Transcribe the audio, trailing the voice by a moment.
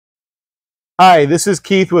Hi, this is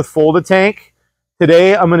Keith with FOL-DA-TANK.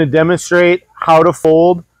 Today I'm going to demonstrate how to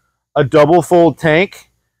fold a double fold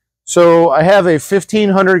tank. So I have a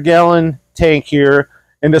 1,500 gallon tank here,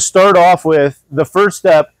 and to start off with, the first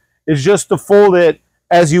step is just to fold it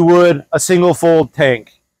as you would a single fold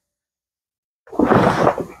tank.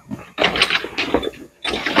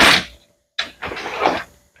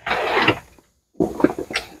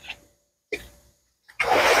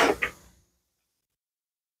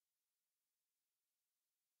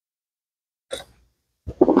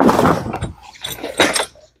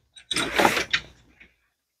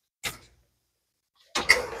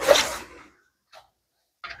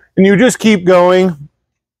 And you just keep going,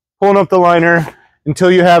 pulling up the liner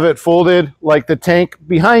until you have it folded like the tank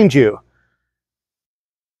behind you.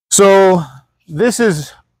 So this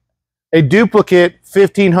is a duplicate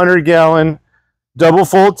 1,500 gallon double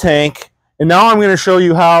fold tank. And now I'm going to show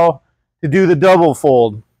you how to do the double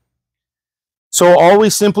fold. So all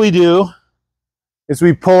we simply do is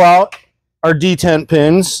we pull out our detent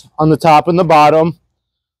pins on the top and the bottom,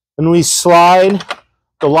 and we slide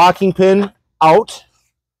the locking pin out.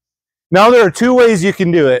 Now there are two ways you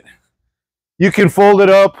can do it. You can fold it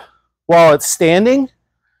up while it's standing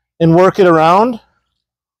and work it around,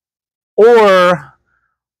 or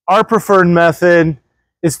our preferred method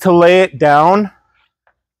is to lay it down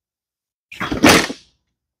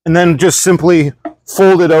and then just simply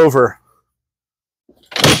fold it over.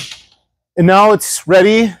 And now it's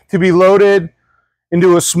ready to be loaded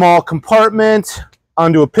into a small compartment,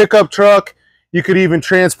 onto a pickup truck. You could even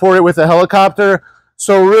transport it with a helicopter.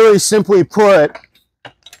 So really simply put,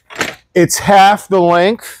 it's half the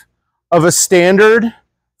length of a standard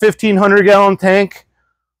 1,500 gallon tank,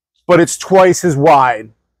 but it's twice as wide.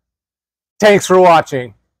 Thanks for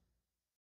watching.